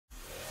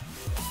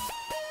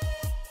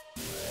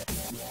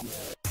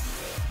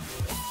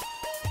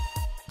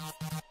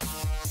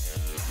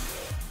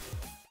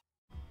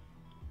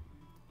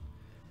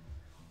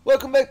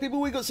Welcome back, people.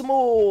 We got some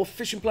more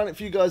Fishing Planet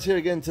for you guys here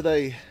again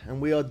today,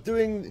 and we are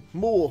doing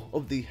more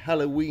of the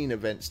Halloween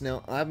events.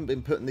 Now, I haven't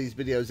been putting these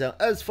videos out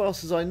as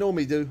fast as I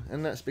normally do,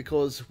 and that's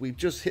because we've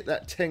just hit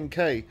that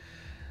 10k,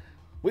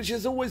 which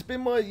has always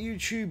been my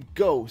YouTube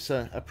goal.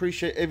 So I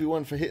appreciate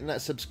everyone for hitting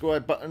that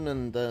subscribe button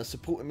and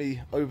supporting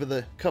me over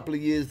the couple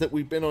of years that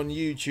we've been on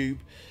YouTube.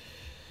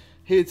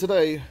 Here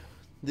today,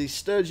 the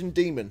Sturgeon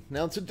Demon.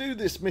 Now, to do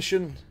this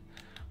mission,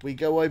 we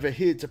go over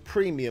here to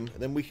premium,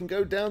 then we can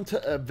go down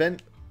to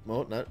event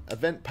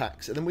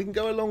packs, and then we can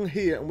go along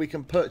here and we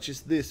can purchase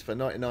this for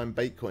 99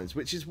 bait coins,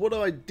 which is what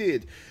I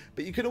did.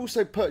 But you can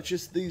also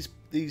purchase these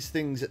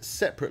things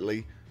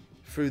separately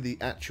through the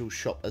actual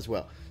shop as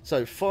well.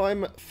 So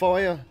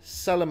fire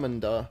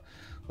salamander,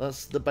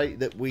 that's the bait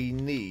that we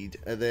need.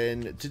 And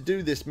then to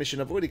do this mission,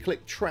 I've already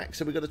clicked track,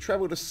 so we've got to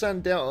travel to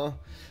Sandalta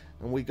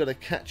and we've got to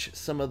catch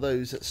some of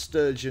those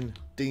Sturgeon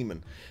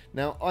Demon.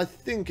 Now, I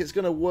think it's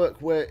going to work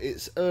where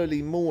it's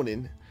early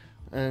morning,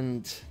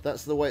 and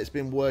that's the way it's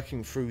been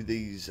working through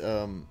these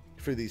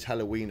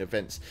Halloween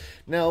events.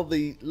 Now,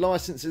 the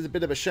license is a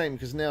bit of a shame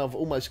because now I've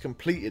almost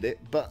completed it,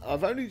 but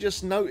I've only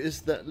just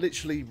noticed that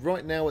literally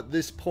right now at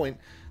this point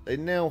they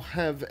now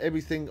have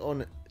everything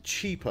on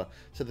cheaper.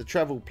 So the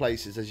travel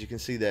places, as you can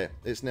see there,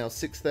 it's now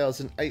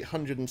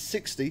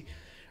 6,860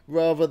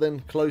 rather than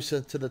closer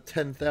to the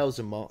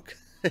 10,000 mark.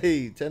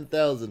 Hey,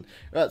 10,000.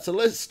 Right, so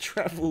let's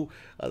travel.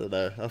 I don't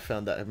know, I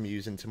found that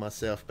amusing to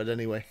myself, but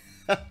anyway.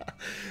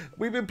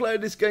 We've been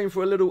playing this game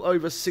for a little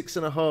over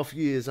 6.5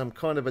 years. I'm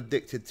kind of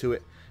addicted to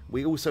it.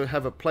 We also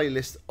have a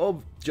playlist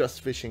of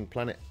Just Fishing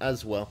Planet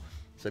as well.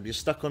 So if you're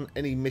stuck on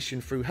any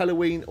mission through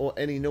Halloween or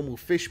any normal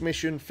fish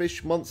mission,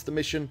 fish monster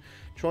mission,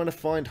 trying to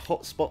find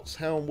hot spots,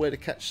 how and where to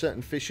catch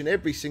certain fish in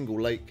every single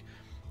lake,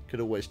 you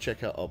could always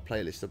check out our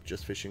playlist of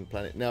Just Fishing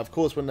Planet. Now, of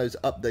course, when those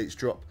updates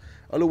drop,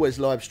 I'll always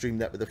live stream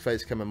that with a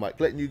face cam and mic,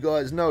 letting you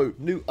guys know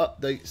new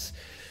updates,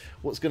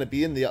 what's going to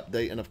be in the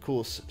update, and of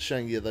course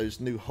showing you those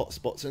new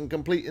hotspots and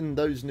completing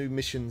those new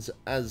missions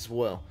as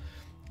well.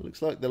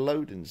 Looks like the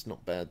loading's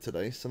not bad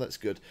today, so that's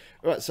good.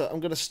 Alright, so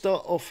I'm going to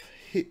start off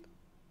here.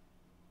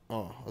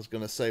 Oh, I was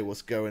going to say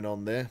what's going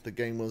on there. The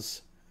game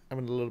was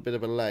having a little bit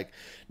of a lag.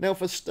 Now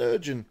for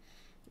sturgeon,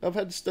 I've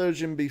had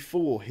sturgeon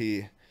before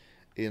here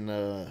in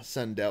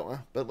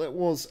Sandalta, but that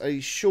was a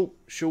short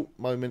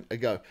moment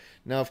ago.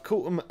 Now I've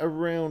caught them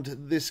around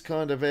this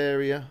kind of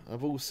area.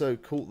 I've also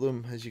caught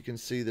them, as you can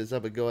see, there's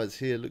other guys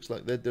here, looks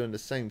like they're doing the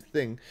same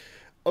thing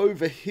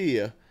over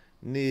here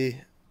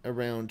near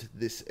around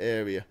this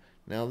area.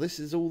 Now this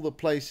is all the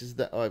places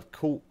that I've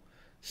caught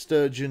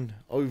sturgeon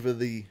over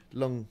the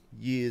long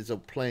years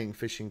of playing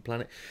Fishing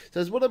Planet. So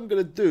as what I'm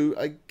going to do,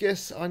 I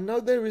guess, I know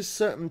there is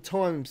certain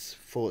times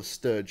for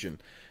sturgeon,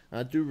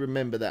 I do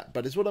remember that,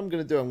 but it's what I'm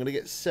going to do. I'm going to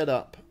get set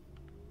up.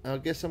 I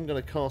guess I'm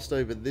going to cast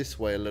over this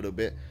way a little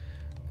bit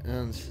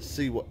and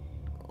see what...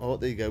 Oh,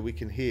 there you go. We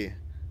can hear.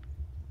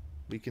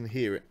 We can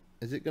hear it.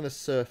 Is it going to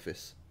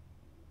surface?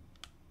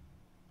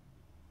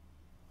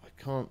 I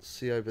can't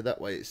see over that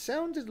way. It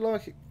sounded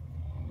like it...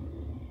 I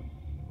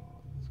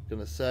was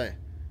going to say.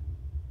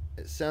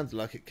 It sounded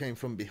like it came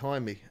from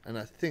behind me, and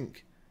I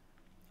think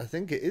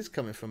it is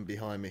coming from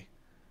behind me.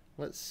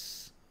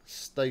 Let's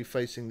stay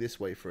facing this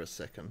way for a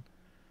second.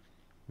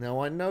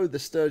 Now I know the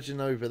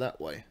sturgeon over that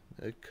way.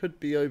 It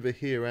could be over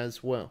here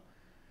as well.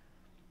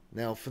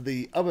 Now for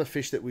the other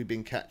fish that we've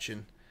been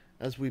catching,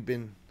 as we've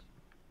been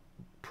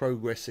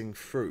progressing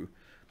through,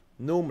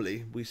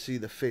 normally we see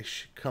the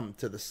fish come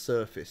to the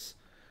surface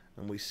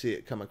and we see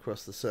it come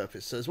across the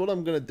surface. So that's what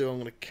I'm going to do. I'm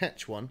going to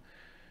catch one,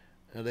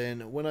 and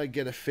then when I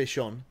get a fish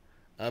on,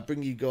 I'll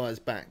bring you guys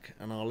back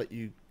and I'll let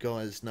you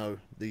guys know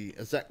the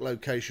exact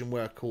location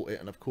where I caught it,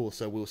 and of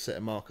course I will set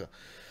a marker.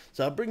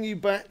 So I'll bring you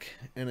back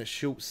in a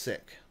short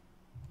sec.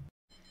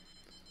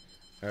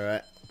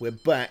 Alright, we're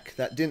back.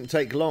 That didn't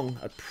take long.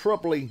 I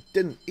probably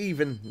didn't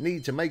even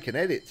need to make an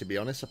edit, to be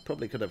honest. I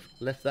probably could have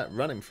left that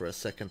running for a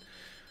second.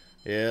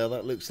 Yeah,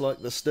 that looks like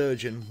the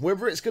sturgeon.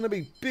 Whether it's going to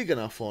be big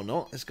enough or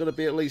not, it's got to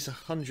be at least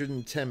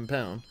 110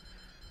 pound.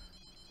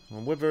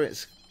 And whether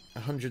it's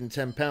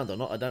 110 pound or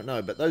not, I don't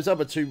know. But those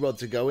other two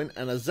rods are going,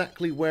 and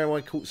exactly where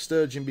I caught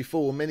sturgeon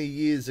before many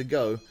years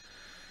ago,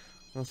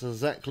 that's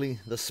exactly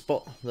the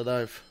spot that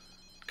I've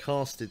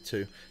casted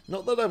to.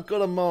 Not that I've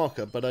got a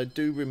marker, but I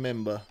do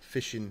remember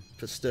fishing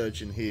for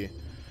sturgeon here.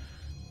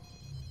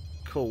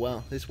 Cool.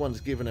 Wow, this one's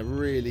given a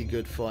really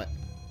good fight.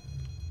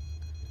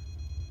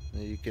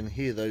 Now you can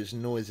hear those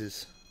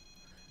noises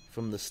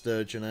from the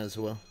sturgeon as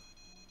well.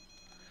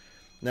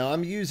 Now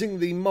I'm using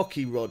the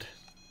Mocky rod,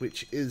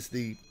 which is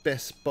the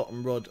best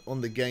bottom rod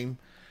on the game.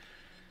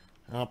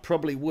 I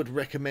probably would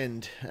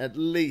recommend, at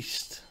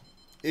least,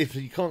 if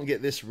you can't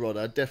get this rod,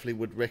 I definitely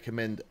would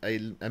recommend a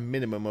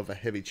minimum of a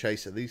heavy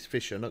chaser. These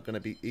fish are not going to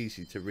be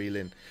easy to reel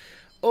in.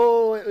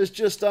 Oh, it was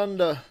just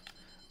under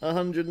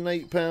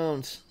 108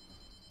 pounds.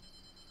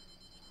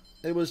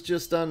 It was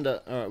just under.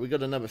 Alright, we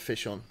got another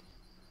fish on.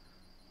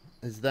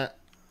 Is that...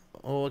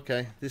 Oh,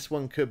 okay. This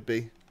one could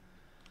be.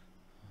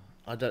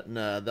 I don't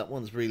know. That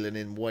one's reeling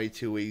in way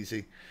too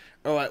easy.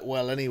 Alright,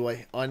 well,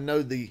 anyway, I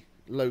know the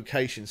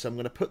location. So I'm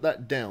going to put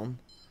that down.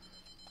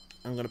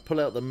 I'm going to pull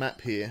out the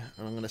map here,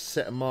 and I'm going to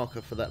set a marker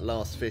for that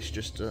last fish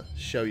just to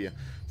show you.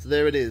 So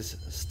there it is,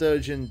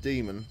 Sturgeon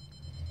Demon.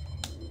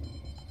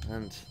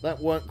 And that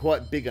weren't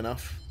quite big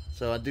enough,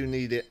 so I do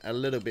need it a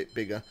little bit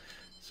bigger.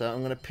 So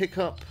I'm going to pick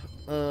up,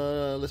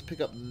 let's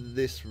pick up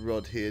this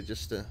rod here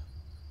just to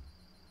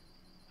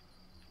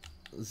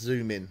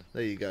zoom in.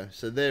 There you go.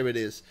 So there it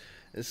is.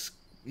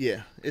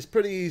 Yeah, it's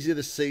pretty easy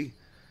to see.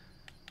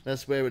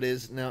 That's where it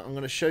is. Now I'm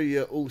going to show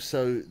you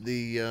also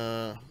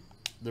the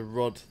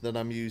rod that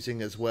I'm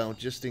using as well,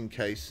 just in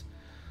case.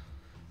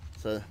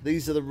 So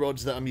these are the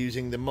rods that I'm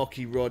using, the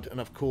Mocky rod, and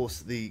of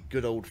course the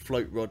good old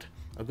float rod.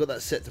 I've got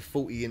that set to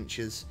 40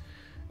 inches.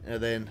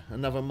 And then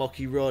another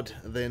Mocky rod,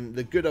 and then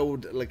the good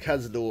old Le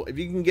Cazador. If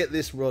you can get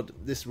this rod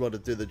will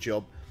do the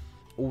job.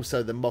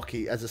 Also the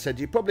Mocky, as I said,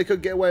 you probably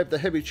could get away with the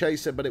heavy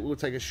chaser, but it will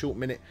take a short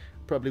minute.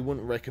 Probably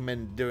wouldn't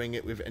recommend doing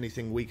it with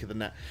anything weaker than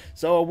that.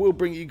 So I will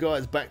bring you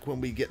guys back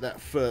when we get that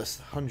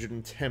first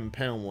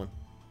 £110 one.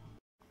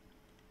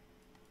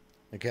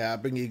 Okay, I'll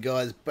bring you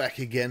guys back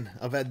again.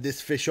 I've had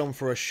this fish on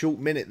for a short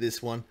minute,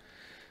 this one.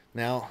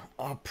 Now,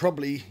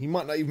 you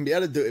might not even be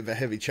able to do it with a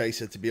heavy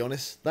chaser, to be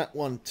honest. That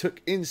one took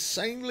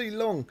insanely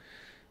long.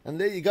 And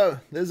there you go.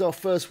 There's our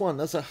first one.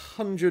 That's a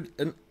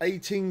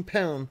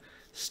 £118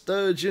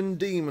 Sturgeon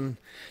Demon.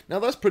 Now,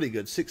 that's pretty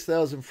good.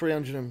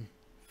 6,380.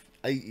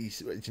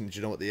 Do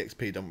you know what? The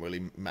XP don't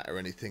really matter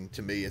anything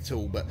to me at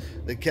all. But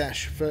the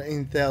cash,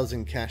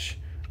 13,000 cash.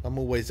 I'm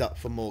always up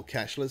for more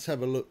cash. Let's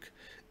have a look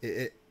at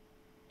it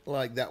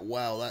like that.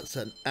 Wow, that's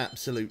an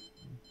absolute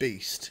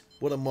beast.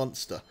 What a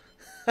monster.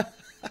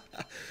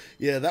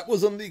 Yeah, that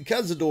was on the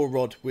Cazador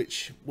rod,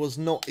 which was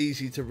not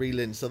easy to reel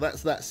in. So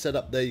that's that set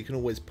up there. You can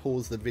always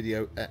pause the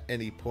video at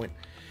any point.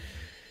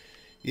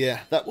 Yeah,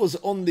 that was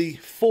on the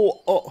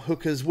 4/0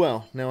 hook as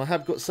well. Now, I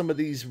have got some of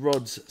these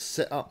rods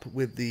set up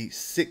with the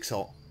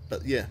 6/0.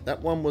 But yeah,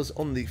 that one was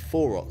on the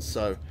 4/0.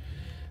 So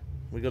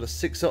we got a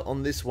 6/0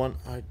 on this one.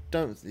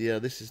 Yeah,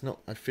 this is not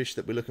a fish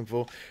that we're looking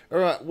for.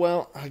 Alright,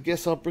 well, I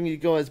guess I'll bring you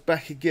guys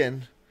back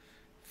again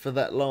for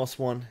that last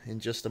one in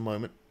just a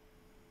moment.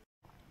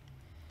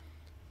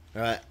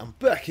 Alright, I'm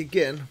back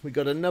again. We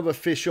got another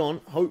fish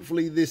on.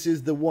 Hopefully this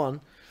is the one.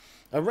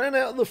 I ran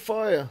out of the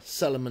fire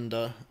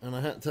salamander and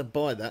I had to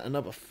buy that.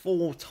 Another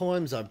 4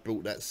 times I've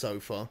brought that so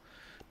far.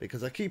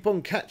 Because I keep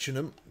on catching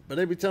them. But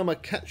every time I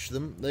catch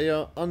them, they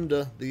are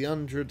under the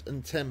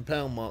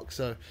 £110 mark.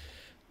 So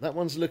that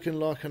one's looking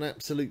like an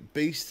absolute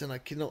beast. And I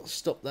cannot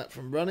stop that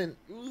from running.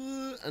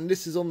 And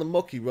this is on the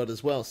Mocky rod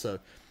as well. So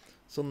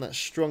it's on that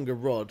stronger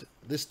rod.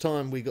 This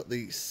time we got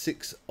the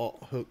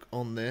 6/0 hook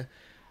on there.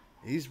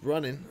 He's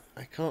running.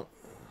 I can't.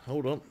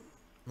 Hold on.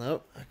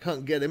 No, I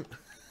can't get him.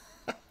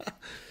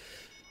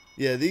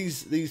 Yeah,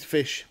 these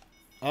fish.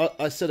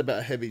 I said about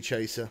a heavy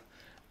chaser.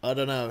 I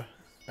don't know.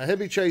 A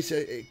heavy chaser,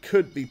 it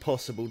could be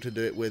possible to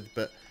do it with,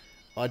 but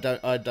I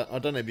don't know if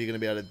you're going to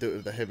be able to do it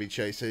with a heavy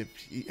chaser.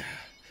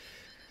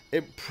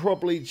 It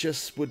probably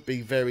just would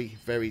be very,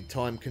 very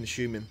time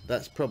consuming.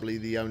 That's probably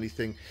the only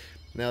thing.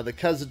 Now the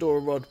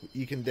Cazador rod,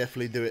 you can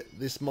definitely do it.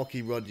 This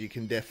Mocky rod, you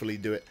can definitely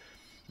do it.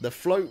 The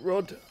float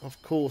rod,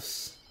 of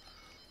course,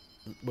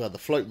 well, the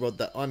float rod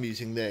that I'm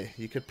using there,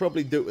 you could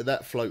probably do it with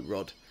that float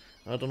rod.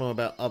 I don't know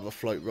about other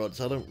float rods.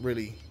 I don't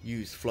really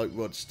use float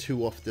rods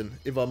too often,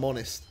 if I'm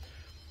honest.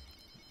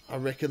 I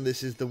reckon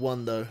this is the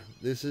one, though.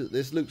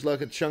 This looks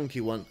like a chunky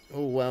one.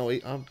 Oh, wow,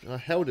 I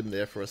held him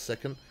there for a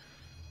second.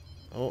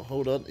 Oh,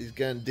 hold on, he's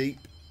going deep.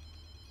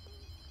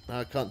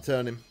 I can't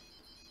turn him.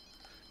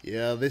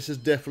 Yeah, this is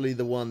definitely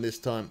the one this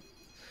time.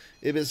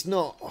 If it's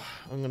not,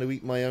 I'm going to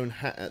eat my own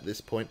hat at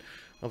this point.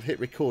 I've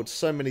hit record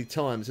so many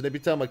times, and every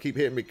time I keep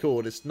hitting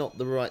record, it's not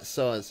the right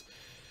size.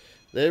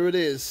 There it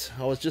is.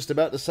 I was just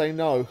about to say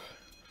no.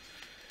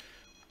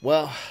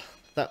 Well,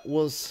 that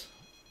was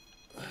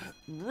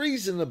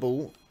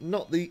reasonable.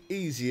 Not the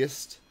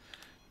easiest.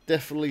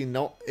 Definitely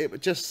not. It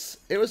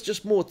was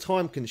just more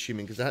time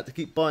consuming because I had to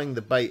keep buying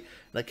the bait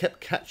and I kept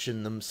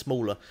catching them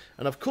smaller.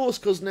 And of course,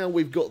 because now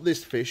we've got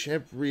this fish,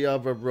 every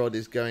other rod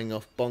is going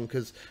off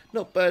bonkers.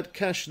 Not bad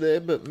cash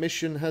there, but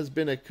mission has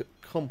been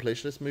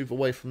accomplished. Let's move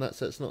away from that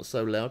so it's not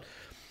so loud.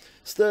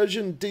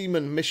 Sturgeon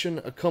Demon,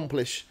 mission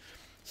accomplished.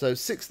 So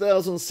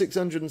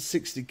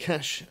 6,660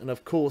 cash, and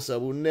of course I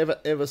will never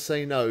ever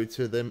say no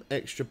to them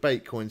extra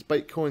bait coins.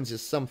 Bait coins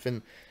is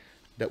something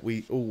that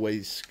we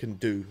always can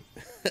do.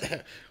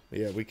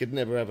 Yeah, we could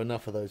never have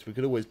enough of those. We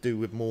could always do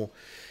with more.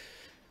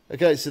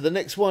 Okay, so the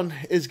next one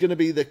is going to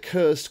be the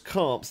Cursed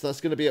Carps. That's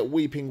going to be at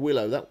Weeping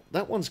Willow.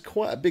 That one's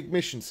quite a big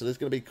mission, so there's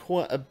going to be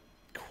quite a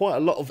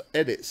lot of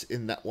edits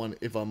in that one,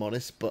 if I'm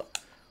honest, but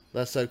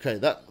that's okay.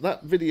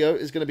 That video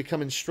is going to be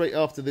coming straight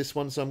after this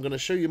one, so I'm going to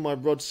show you my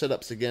rod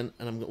setups again,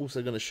 and I'm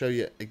also going to show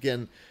you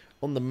again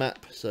on the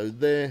map. So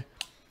there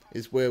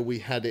is where we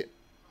had it,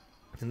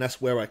 and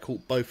that's where I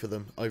caught both of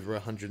them over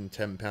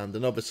 £110,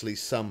 and obviously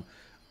some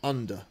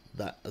under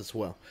that as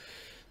well.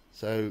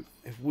 So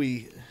if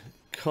we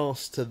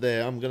cast to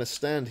there, I'm going to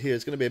stand here.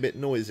 It's going to be a bit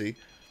noisy.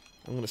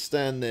 I'm going to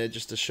stand there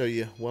just to show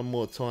you one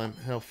more time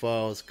how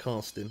far I was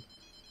casting.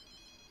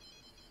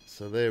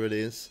 So there it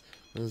is.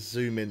 Let's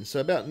zoom in. So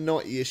about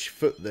 90-ish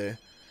foot there.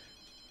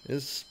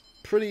 It's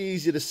pretty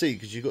easy to see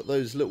because you've got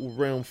those little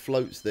round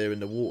floats there in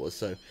the water.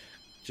 So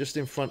just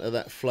in front of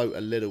that float a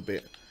little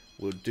bit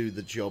will do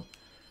the job.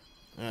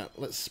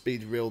 Let's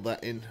speed reel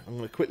that in. I'm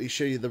going to quickly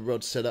show you the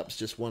rod setups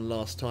just one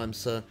last time.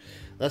 So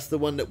that's the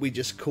one that we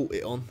just caught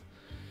it on.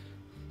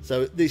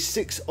 So the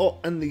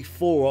 6/0 and the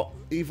 4/0,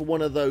 either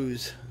one of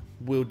those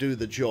will do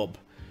the job.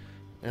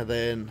 And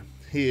then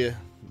here,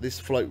 this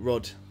float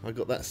rod, I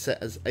got that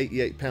set as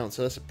 88 pounds,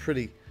 so that's a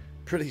pretty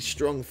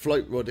strong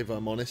float rod if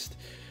I'm honest.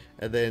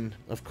 And then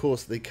of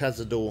course the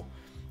Cazador,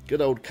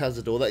 good old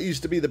Cazador, that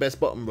used to be the best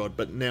bottom rod,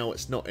 but now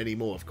it's not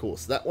anymore of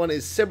course. That one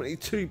is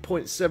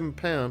 72.7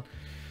 pound.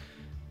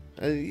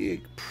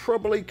 You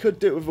probably could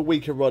do it with a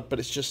weaker rod, but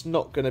it's just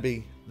not going to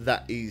be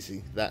that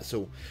easy, that's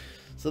all.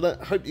 So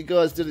I hope you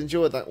guys did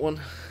enjoy that one.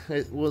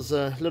 It was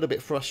a little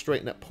bit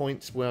frustrating at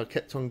points where I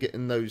kept on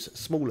getting those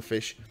smaller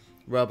fish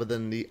rather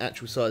than the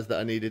actual size that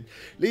I needed.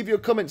 Leave your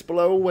comments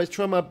below. I always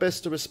try my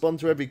best to respond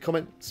to every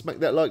comment. Smack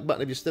that like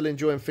button if you're still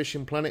enjoying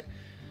Fishing Planet.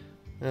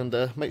 And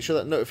make sure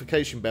that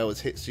notification bell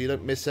is hit so you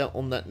don't miss out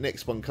on that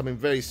next one coming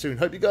very soon.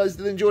 Hope you guys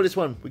did enjoy this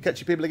one. We'll catch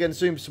you people again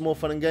soon for some more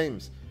fun and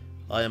games.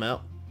 I am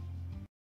out.